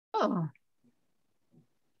Oh.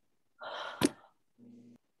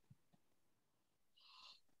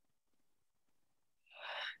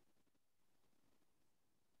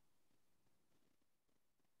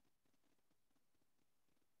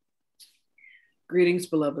 Greetings,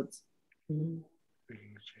 beloveds. Greetings.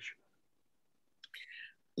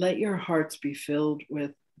 Let your hearts be filled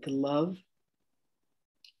with the love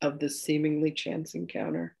of this seemingly chance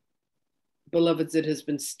encounter. Beloveds, it has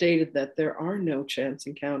been stated that there are no chance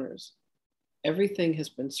encounters. Everything has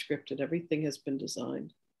been scripted, everything has been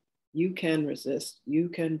designed. You can resist, you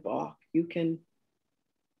can balk, you can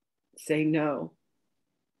say no.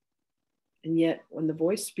 And yet, when the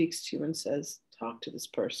voice speaks to you and says, talk to this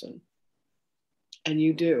person, and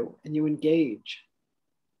you do, and you engage,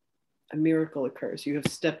 a miracle occurs. You have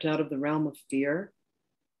stepped out of the realm of fear,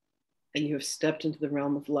 and you have stepped into the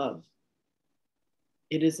realm of love.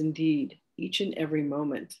 It is indeed, each and every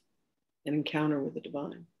moment, an encounter with the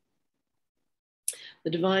divine.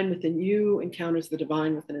 The divine within you encounters the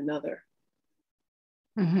divine within another.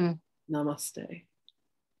 Mm-hmm. Namaste.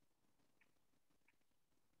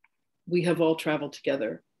 We have all traveled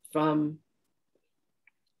together from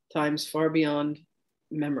times far beyond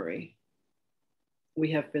memory.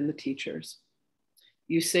 We have been the teachers.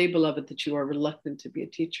 You say, beloved, that you are reluctant to be a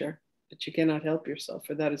teacher, but you cannot help yourself,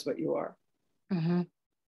 for that is what you are. Mm-hmm.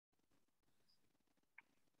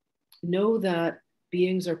 Know that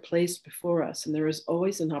beings are placed before us, and there is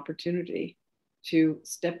always an opportunity to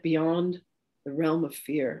step beyond the realm of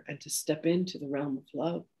fear and to step into the realm of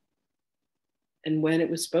love. And when it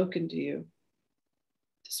was spoken to you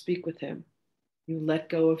to speak with him, you let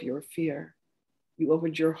go of your fear. You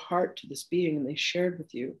opened your heart to this being, and they shared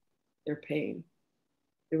with you their pain.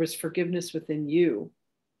 There was forgiveness within you,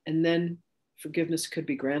 and then forgiveness could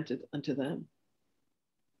be granted unto them.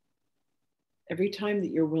 Every time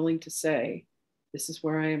that you're willing to say, this is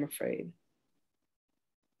where I am afraid,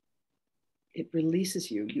 it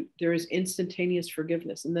releases you. There is instantaneous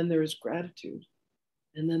forgiveness, and then there is gratitude,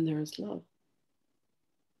 and then there is love.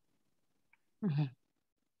 Mm-hmm.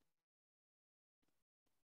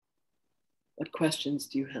 What questions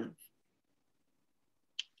do you have?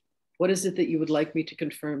 What is it that you would like me to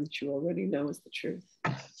confirm that you already know is the truth?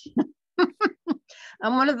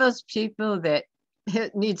 I'm one of those people that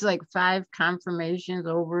needs like 5 confirmations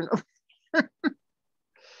over and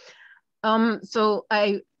over. So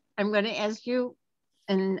I'm going to ask you,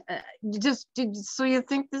 and so you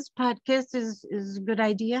think this podcast is a good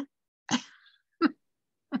idea?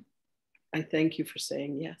 I thank you for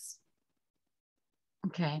saying yes.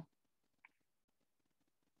 Okay.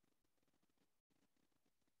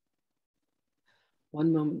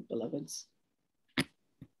 One moment, beloveds.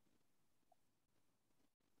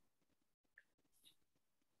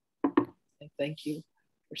 I thank you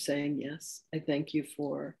for saying yes. I thank you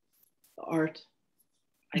for the art.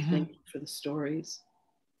 I thank you for the stories.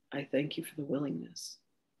 I thank you for the willingness.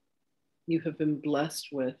 You have been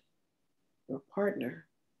blessed with your partner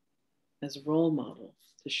as a role model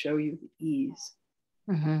to show you the ease.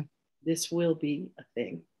 Mm-hmm. This will be a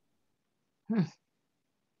thing. Hmm.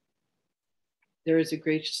 There is a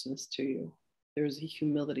graciousness to you. There is a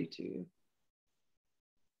humility to you.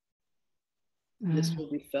 Mm-hmm. This will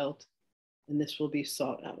be felt, and this will be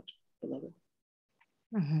sought out, beloved.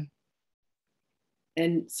 Mm-hmm.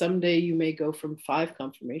 And someday you may go from 5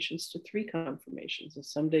 confirmations to 3 confirmations. And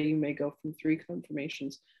someday you may go from 3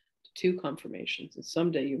 confirmations to 2 confirmations. And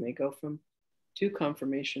someday you may go from 2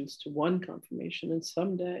 confirmations to 1 confirmation. And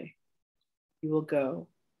someday you will go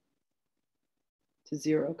to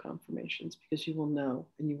 0 confirmations, because you will know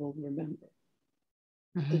and you will remember.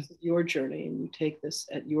 Mm-hmm. This is your journey, and you take this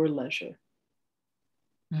at your leisure.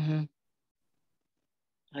 Mm-hmm.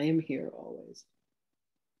 I am here always,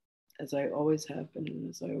 as I always have been and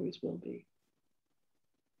as I always will be.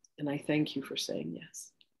 And I thank you for saying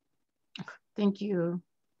yes. Thank you.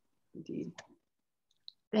 Indeed.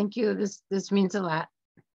 Thank you. This means a lot.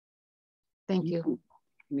 Thank you.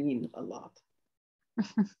 Mean a lot.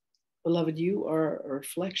 Beloved, you are a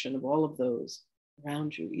reflection of all of those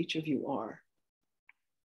around you. Each of you are.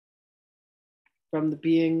 From the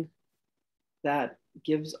being that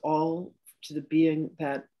gives all to the being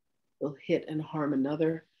that will hit and harm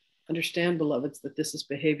another. Understand, beloveds, that this is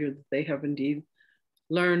behavior that they have indeed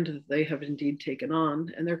learned, that they have indeed taken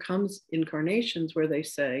on. And there comes incarnations where they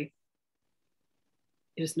say,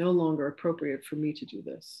 it is no longer appropriate for me to do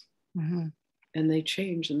this. Mm-hmm. And they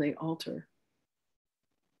change and they alter.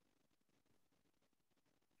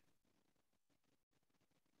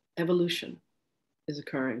 Evolution is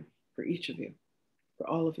occurring for each of you, for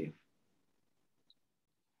all of you.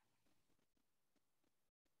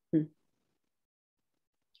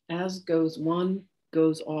 As goes one,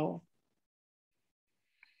 goes all.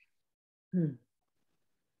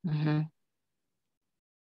 Mm-hmm.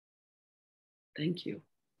 Thank you.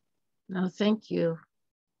 No, thank you.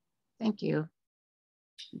 Thank you.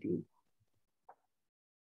 Indeed.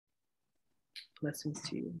 Blessings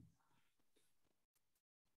to you.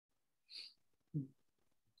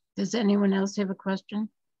 Does anyone else have a question?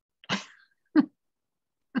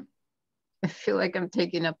 I feel like I'm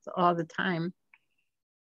taking up all the time.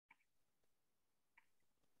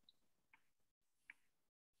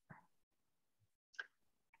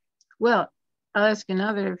 Well, I'll ask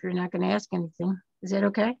another if you're not going to ask anything. Is that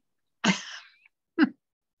okay?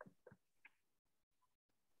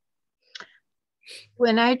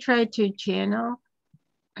 When I try to channel,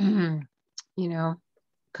 you know,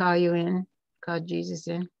 call you in, call Jesus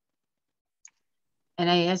in, and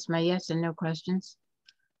I ask my yes and no questions,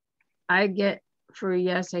 I get, for a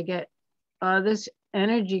yes, I get all this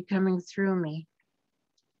energy coming through me.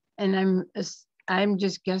 And I'm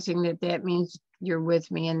just guessing that that means you're with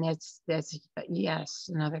me, and that's yes,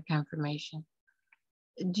 another confirmation.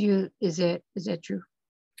 Is that true?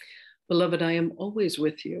 Beloved, I am always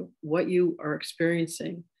with you. What you are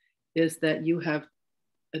experiencing is that you have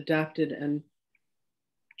adapted and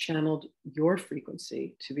channeled your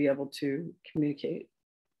frequency to be able to communicate.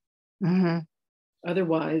 Mm-hmm.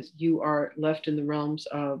 Otherwise, you are left in the realms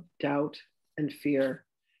of doubt and fear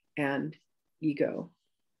and ego.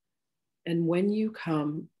 And when you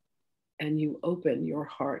come and you open your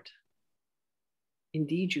heart,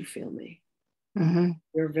 indeed you feel me. Mm-hmm.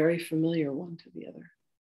 We're very familiar one to the other.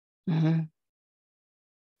 Mm-hmm.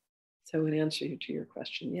 So in answer to your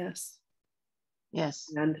question, yes.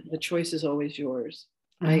 Yes. And the choice is always yours.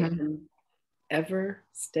 Mm-hmm. I am ever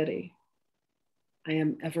steady. I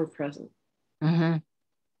am ever present. Mm-hmm.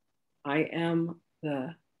 I am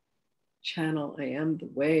the channel. I am the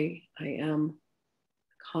way. I am the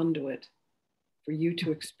conduit for you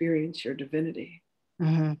to experience your divinity.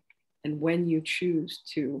 Mm-hmm. And when you choose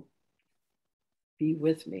to be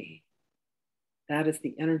with me, that is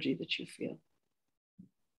the energy that you feel.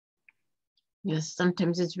 Yes,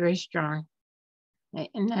 sometimes it's very strong.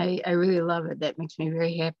 And I really love it. That makes me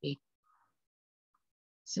very happy.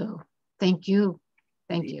 So thank you.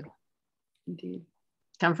 Thank Indeed. you. Indeed.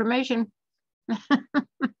 Confirmation.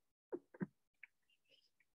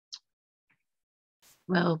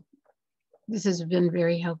 Well, this has been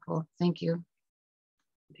very helpful. Thank you.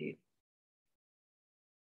 Indeed.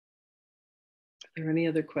 Are there any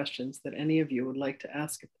other questions that any of you would like to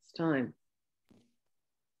ask at this time?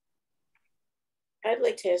 I'd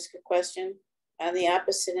like to ask a question on the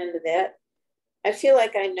opposite end of that. I feel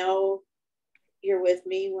like I know you're with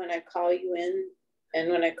me when I call you in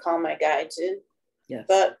and when I call my guides in. Yes.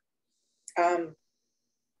 But I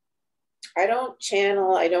don't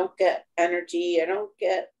channel, I don't get energy, I don't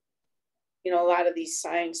get, a lot of these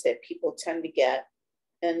signs that people tend to get.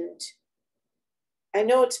 And I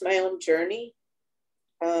know it's my own journey.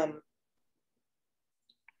 I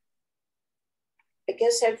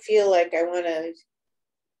guess I feel like I want to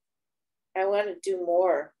do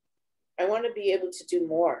more. I want to be able to do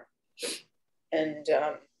more. And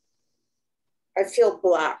I feel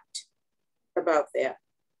blocked about that.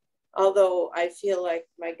 Although I feel like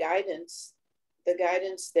my guidance, the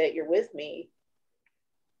guidance that you're with me,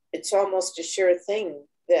 it's almost a sure thing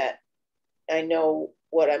that I know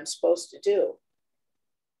what I'm supposed to do.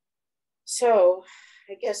 So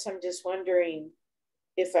I guess I'm just wondering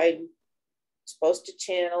if I'm supposed to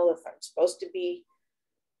channel, if I'm supposed to be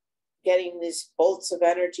getting these bolts of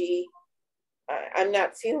energy. I'm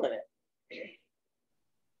not feeling it.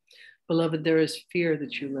 Beloved, there is fear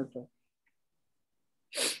that you live with.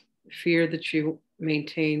 Fear that you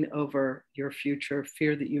maintain over your future,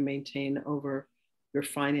 fear that you maintain over your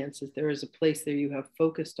finances. There is a place there you have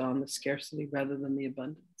focused on the scarcity rather than the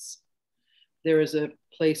abundance. There is a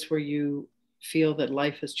place where you feel that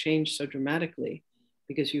life has changed so dramatically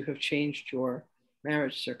because you have changed your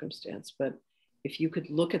marriage circumstance. But if you could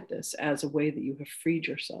look at this as a way that you have freed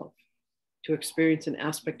yourself to experience an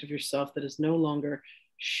aspect of yourself that is no longer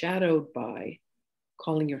shadowed by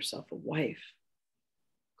calling yourself a wife,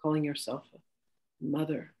 calling yourself a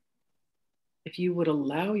mother, if you would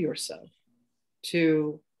allow yourself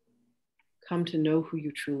to come to know who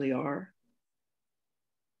you truly are,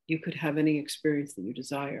 you could have any experience that you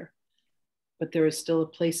desire. But there is still a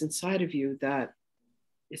place inside of you that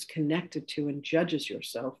is connected to and judges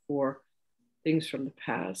yourself for things from the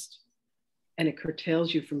past. And it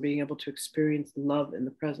curtails you from being able to experience love in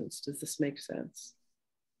the presence. Does this make sense?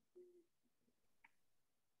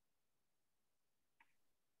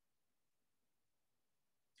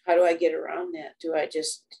 How do I get around that? Do I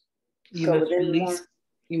just go within more?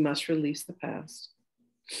 You must release the past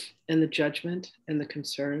and the judgment and the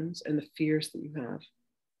concerns and the fears that you have,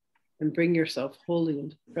 and bring yourself wholly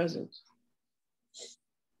into the present.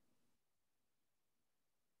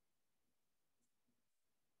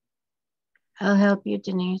 I'll help you,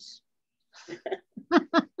 Denise.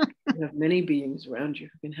 You have many beings around you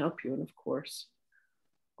who can help you. And of course,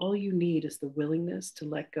 all you need is the willingness to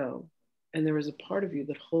let go. And there is a part of you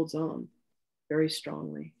that holds on very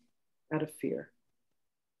strongly out of fear.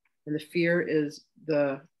 And the fear is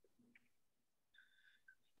the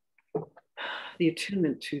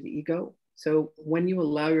attunement to the ego. So when you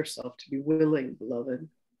allow yourself to be willing, beloved,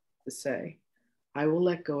 to say, I will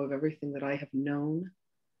let go of everything that I have known,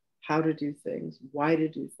 how to do things, why to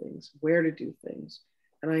do things, where to do things.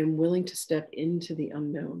 And I am willing to step into the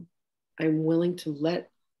unknown. I'm willing to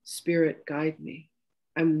let spirit guide me.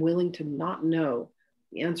 I'm willing to not know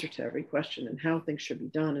the answer to every question and how things should be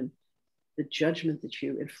done and the judgment that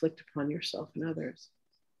you inflict upon yourself and others.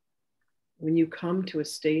 When you come to a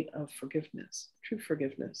state of forgiveness, true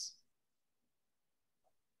forgiveness,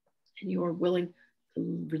 and you are willing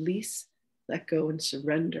to release, let go, and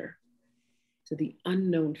surrender to the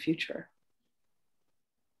unknown future,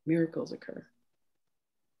 miracles occur.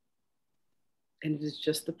 And it is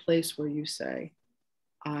just the place where you say,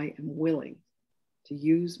 I am willing to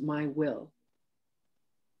use my will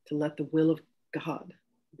to let the will of God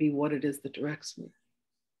be what it is that directs me.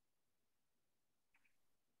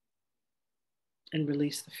 And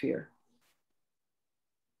release the fear.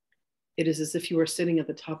 It is as if you are sitting at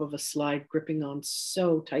the top of a slide, gripping on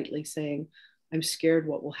so tightly, saying, I'm scared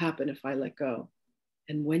what will happen if I let go.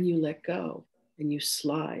 And when you let go and you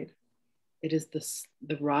slide, it is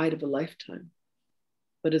the ride of a lifetime.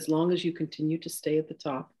 But as long as you continue to stay at the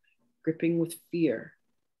top, gripping with fear,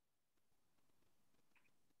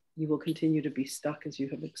 you will continue to be stuck as you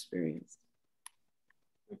have experienced.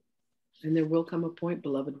 And there will come a point,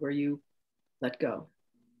 beloved, where you let go.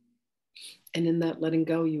 And in that letting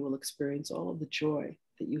go, you will experience all of the joy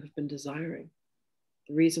that you have been desiring.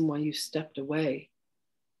 The reason why you stepped away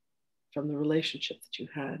from the relationship that you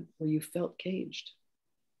had, where you felt caged.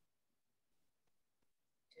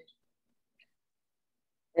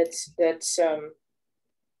 That's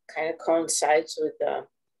kind of coincides with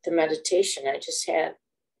the meditation I just had.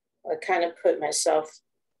 I kind of put myself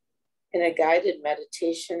in a guided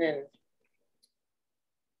meditation,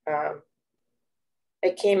 and I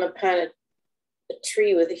came upon a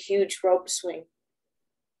tree with a huge rope swing.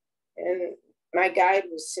 And my guide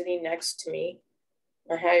was sitting next to me,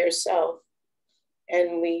 my higher self,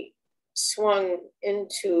 and we swung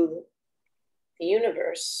into the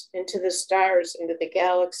universe, into the stars, into the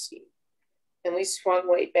galaxy. And we swung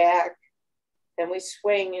way back, and we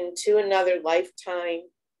swung into another lifetime,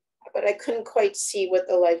 but I couldn't quite see what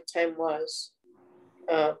the lifetime was.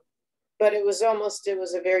 But it was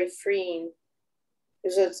a very freeing, it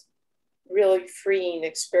was a really freeing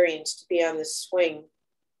experience to be on this swing,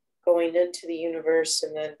 going into the universe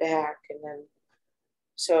and then back. And then,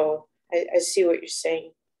 so I see what you're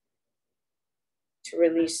saying, to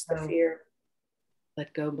release the fear.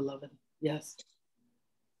 Let go, beloved. Yes.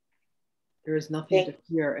 There is nothing to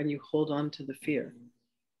fear, and you hold on to the fear.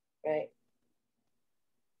 Right.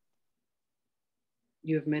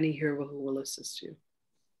 You have many here who will assist you.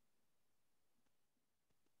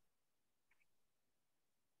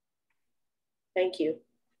 Thank you.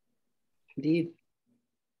 Indeed.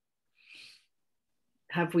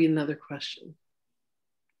 Have we another question?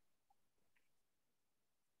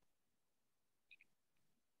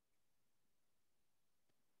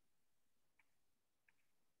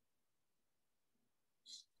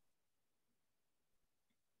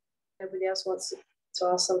 Nobody else wants to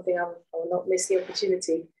ask something, I will not miss the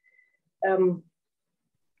opportunity. I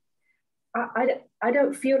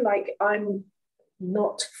don't feel like I'm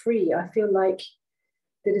not free. I feel like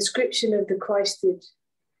the description of the Christed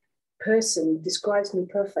person describes me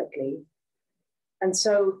perfectly. And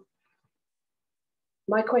so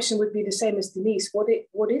my question would be the same as Denise. What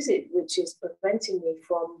is it which is preventing me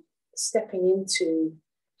from stepping into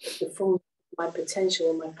the full my potential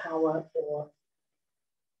and my power? Or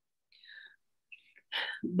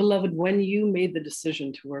beloved, when you made the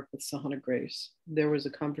decision to work with Sahana Grace, there was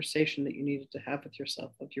a conversation that you needed to have with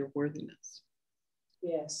yourself of your worthiness.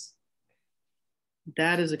 yes.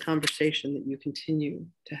 That is a conversation that you continue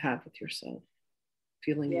to have with yourself,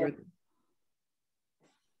 feeling worthy.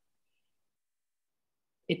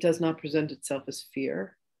 It does not present itself as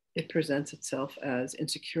fear. It presents itself as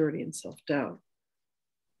insecurity and self-doubt,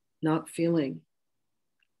 not feeling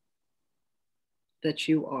that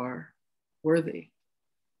you are worthy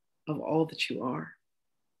of all that you are.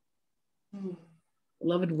 Mm.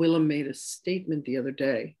 Beloved Willem made a statement the other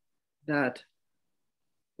day that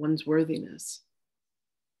one's worthiness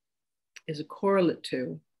is a correlate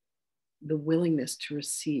to the willingness to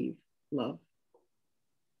receive love.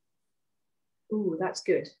 Ooh, that's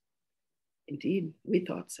good. Indeed, we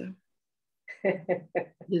thought so.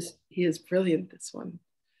 He is brilliant, this one.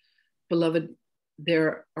 Beloved,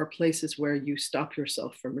 there are places where you stop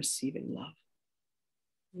yourself from receiving love.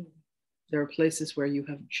 Mm. There are places where you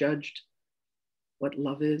have judged what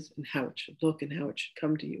love is and how it should look and how it should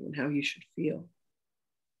come to you and how you should feel.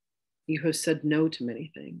 You have said no to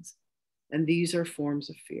many things, and these are forms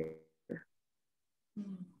of fear.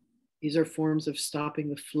 Mm. These are forms of stopping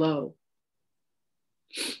the flow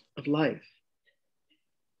of life.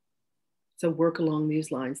 So work along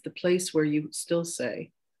these lines. The place where you still say,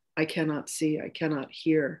 I cannot see, I cannot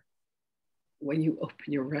hear, when you open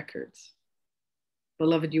your records.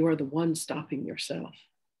 Beloved, you are the one stopping yourself.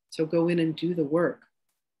 So go in and do the work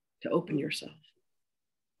to open yourself.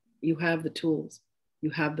 You have the tools, you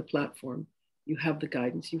have the platform, you have the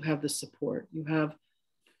guidance, you have the support, you have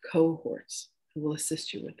cohorts who will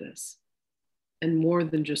assist you with this. And more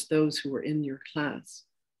than just those who are in your class,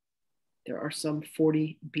 there are some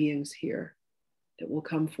 40 beings here that will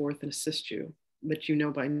come forth and assist you, that you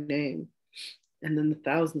know by name. And then the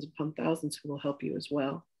thousands upon thousands who will help you as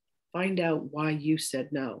well. Find out why you said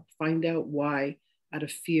no. Find out why, out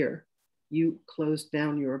of fear, you closed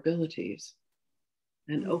down your abilities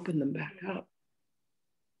and open them back up.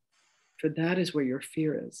 For that is where your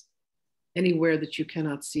fear is. Anywhere that you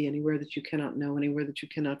cannot see, anywhere that you cannot know, anywhere that you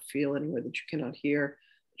cannot feel, anywhere that you cannot hear,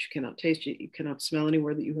 that you cannot taste, you cannot smell,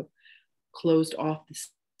 anywhere that you have closed off the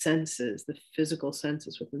senses, the physical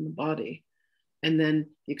senses within the body, and then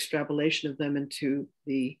the extrapolation of them into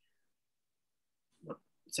the, what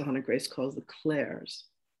Sahana Grace calls the clairs,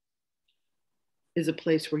 is a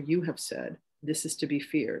place where you have said, this is to be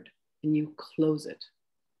feared, and you close it.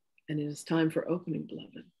 And it is time for opening,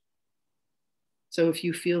 beloved. So if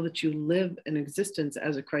you feel that you live an existence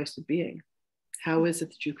as a Christed being, how is it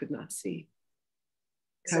that you could not see?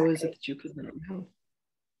 How is it that you could not know?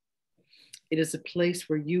 It is a place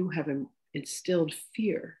where you have instilled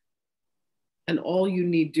fear. And all you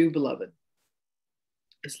need do, beloved,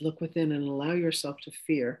 is look within and allow yourself to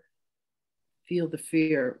fear. Feel the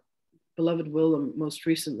fear. Beloved Willem most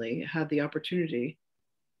recently had the opportunity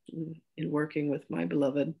in working with my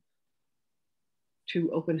beloved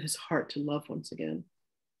to open his heart to love once again.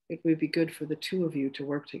 It would be good for the two of you to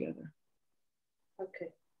work together. Okay.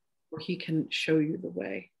 Where he can show you the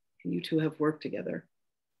way. And you two have worked together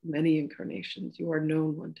many incarnations. You are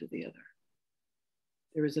known one to the other.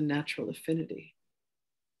 There is a natural affinity.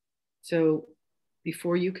 So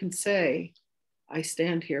before you can say, I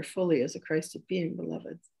stand here fully as a Christed being,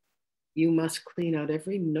 beloved, you must clean out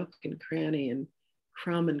every nook and cranny and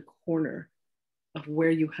crumb and corner of where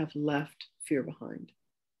you have left fear behind,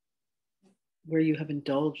 where you have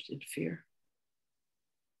indulged in fear.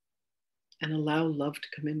 And allow love to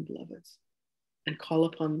come in, beloveds, and call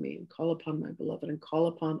upon me and call upon my beloved and call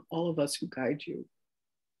upon all of us who guide you.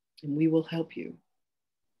 And we will help you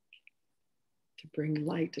to bring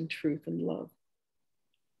light and truth and love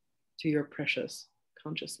to your precious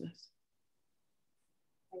consciousness.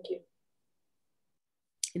 Thank you.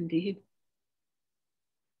 Indeed.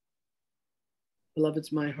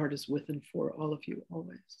 Beloveds, my heart is with and for all of you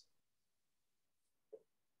always.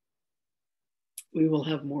 We will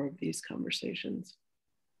have more of these conversations.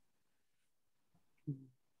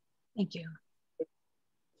 Thank you.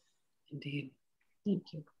 Indeed.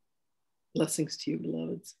 Thank you. Blessings to you,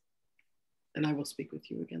 beloveds. And I will speak with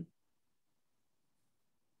you again.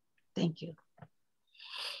 Thank you.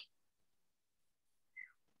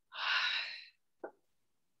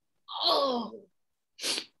 Oh,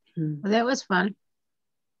 Well, that was fun.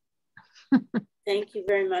 thank you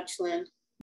very much, Lynn.